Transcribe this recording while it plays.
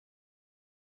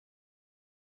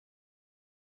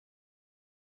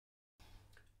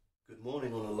Good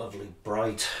morning on a lovely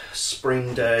bright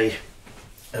spring day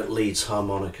at Leeds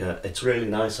Harmonica. It's really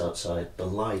nice outside. The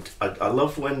light, I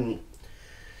love when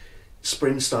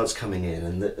spring starts coming in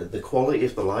and the quality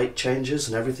of the light changes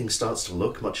and everything starts to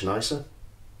look much nicer.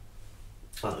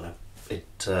 I don't know,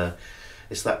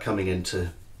 it's that coming into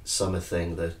summer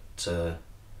thing that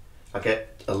I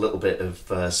get a little bit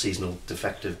of seasonal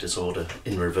defective disorder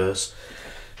in reverse,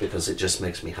 because it just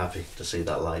makes me happy to see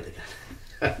that light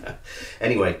again.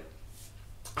 Anyway,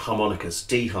 harmonicas,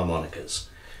 D harmonicas,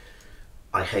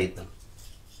 I hate them,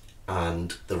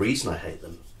 and the reason I hate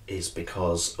them is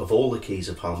because of all the keys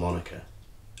of harmonica,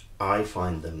 I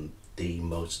find them the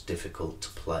most difficult to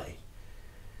play,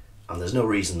 and there's no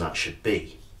reason that should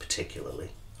be,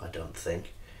 particularly, I don't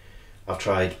think. I've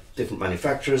tried different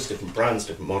manufacturers, different brands,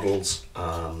 different models.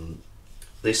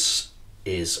 This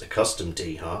is a custom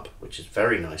D harp, which is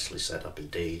very nicely set up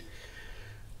indeed,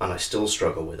 and I still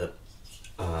struggle with it.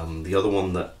 The other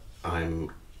one that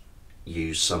I'm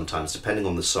used sometimes, depending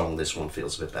on the song, this one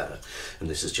feels a bit better, and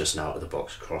this is just an out of the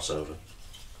box crossover.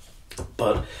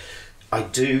 But I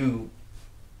do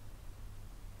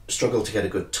struggle to get a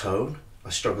good tone,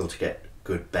 I struggle to get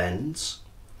good bends,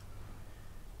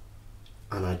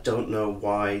 and I don't know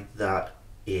why that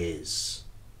is,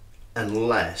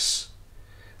 unless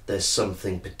there's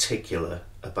something particular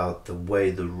about the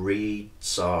way the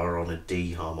reeds are on a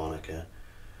D harmonica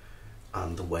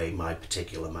and the way my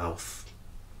particular mouth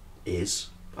is.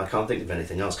 I can't think of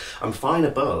anything else. I'm fine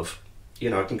above, you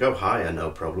know, I can go higher no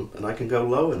problem, and I can go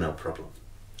lower no problem,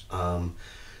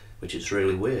 which is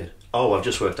really weird. Oh, I've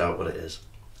just worked out what it is.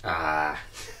 Ah,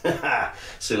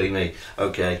 silly me.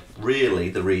 Okay, really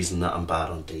the reason that I'm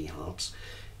bad on D harps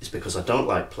is because I don't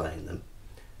like playing them,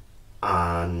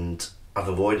 and I've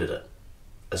avoided it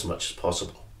as much as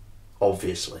possible.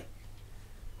 Obviously,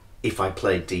 if I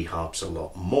played D harps a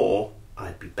lot more,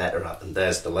 I'd be better at them.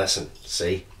 There's the lesson,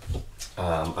 see?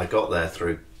 I got there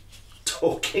through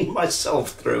talking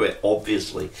myself through it,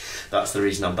 obviously. That's the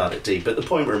reason I'm bad at D. But the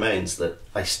point remains that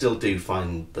I still do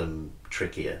find them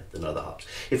trickier than other harps.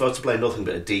 If I was to play nothing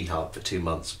but a D harp for 2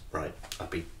 months, right,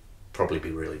 I'd probably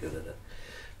be really good at it.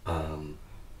 And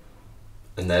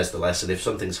there's the lesson. If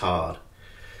something's hard,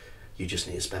 you just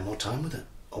need to spend more time with it,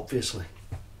 obviously.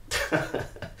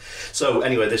 So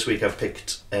anyway, this week I've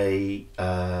picked a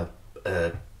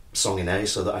song in A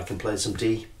so that I can play some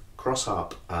D cross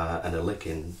harp and a lick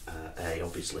in A,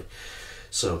 obviously.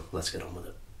 So let's get on with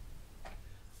it.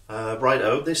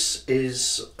 Righto, this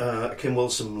is a Kim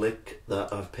Wilson lick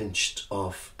that I've pinched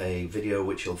off a video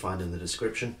which you'll find in the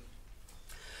description.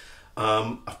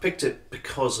 I've picked it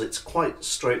because it's quite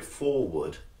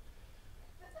straightforward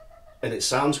and it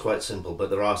sounds quite simple, but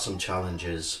there are some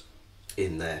challenges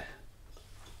in there.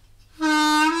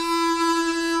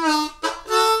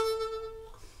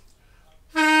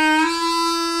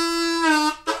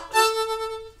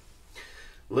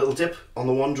 Little dip on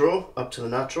the one draw up to the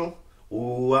natural.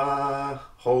 Ooh, ah,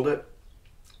 hold it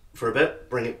for a bit,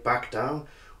 bring it back down.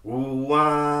 Ooh,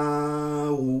 ah,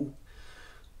 ooh.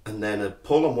 And then a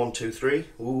pull on 1, 2, 3.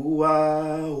 Ooh,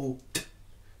 ah, ooh.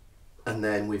 And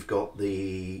then we've got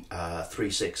the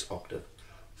 3/6 octave.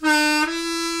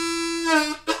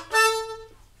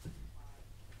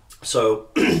 So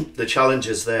the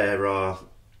challenges there are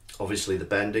obviously the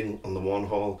bending on the one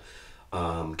hole,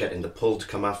 getting the pull to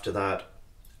come after that,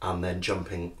 and then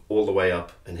jumping all the way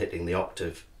up and hitting the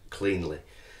octave cleanly,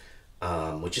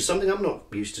 which is something I'm not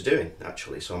used to doing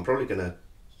actually, so I'm probably going to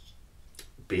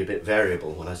be a bit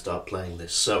variable when I start playing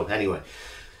this. So anyway,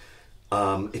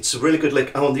 it's a really good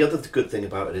lick. Oh, and the other good thing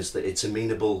about it is that it's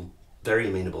amenable, very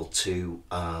amenable to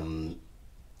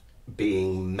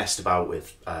being messed about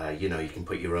with. You know, you can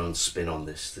put your own spin on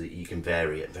this, that you can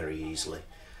vary it very easily.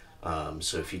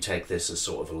 So if you take this as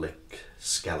sort of a lick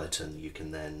skeleton, you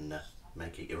can then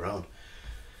make it your own,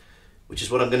 which is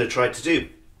what I'm going to try to do.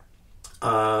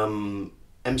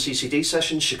 MCCD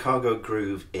sessions, Chicago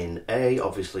Groove in A,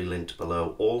 obviously linked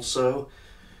below also.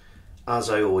 As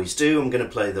I always do, I'm going to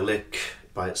play the lick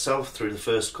by itself through the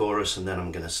first chorus, and then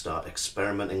I'm going to start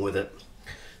experimenting with it,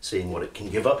 seeing what it can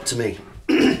give up to me.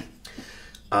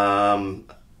 And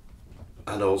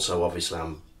also, obviously,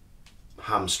 I'm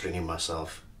hamstringing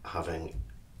myself having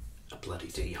a bloody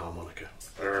D harmonica.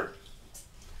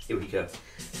 Here we go.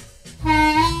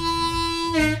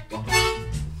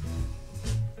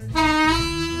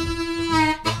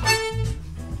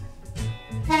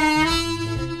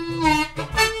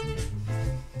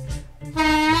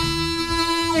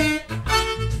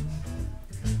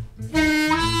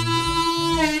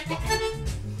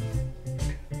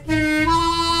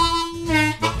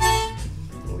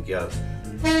 Here we go.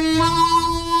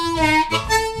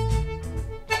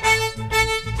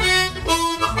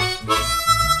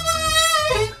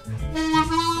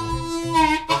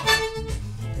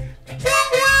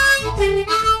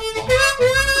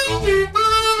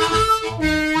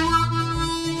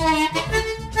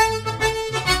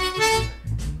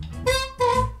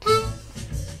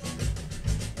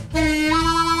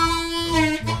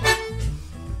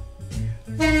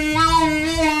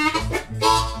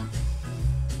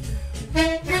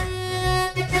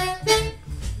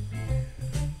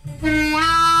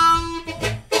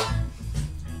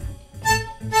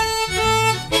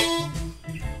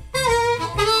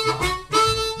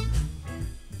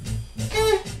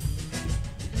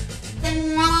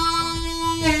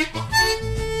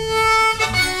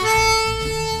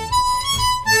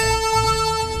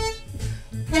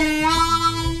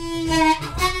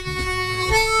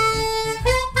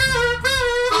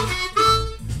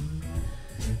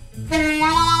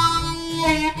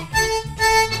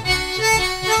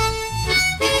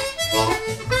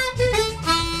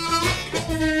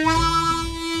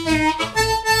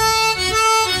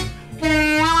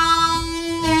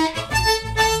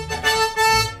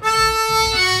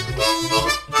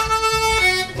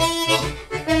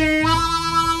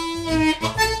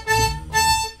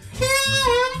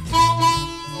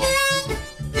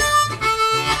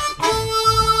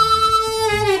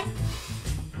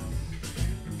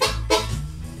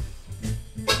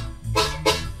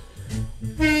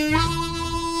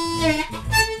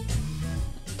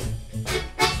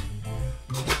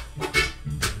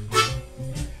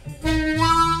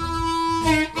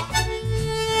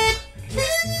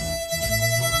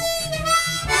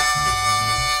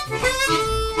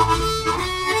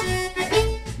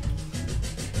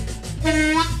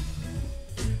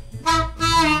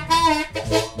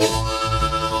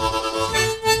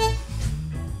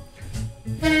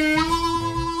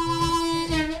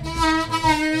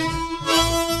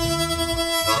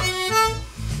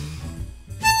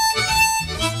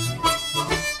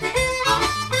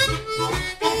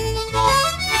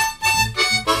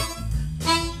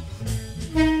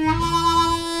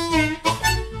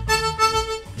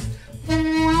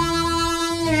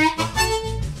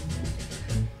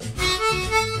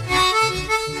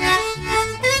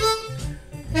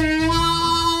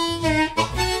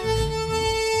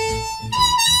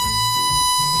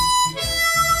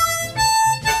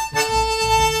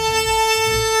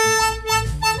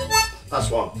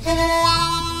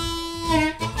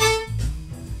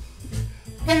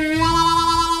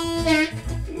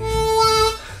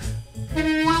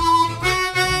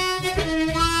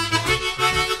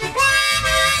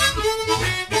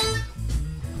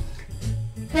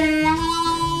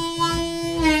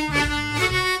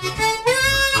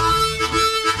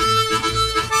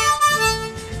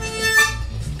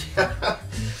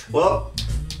 Well,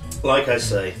 like I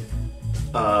say,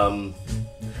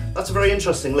 that's a very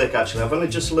interesting lick actually. I've only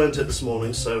just learnt it this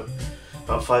morning, so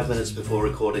about 5 minutes before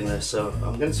recording this, so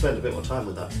I'm going to spend a bit more time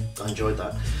with that. I enjoyed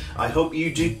that. I hope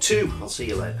you do too. I'll see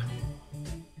you later.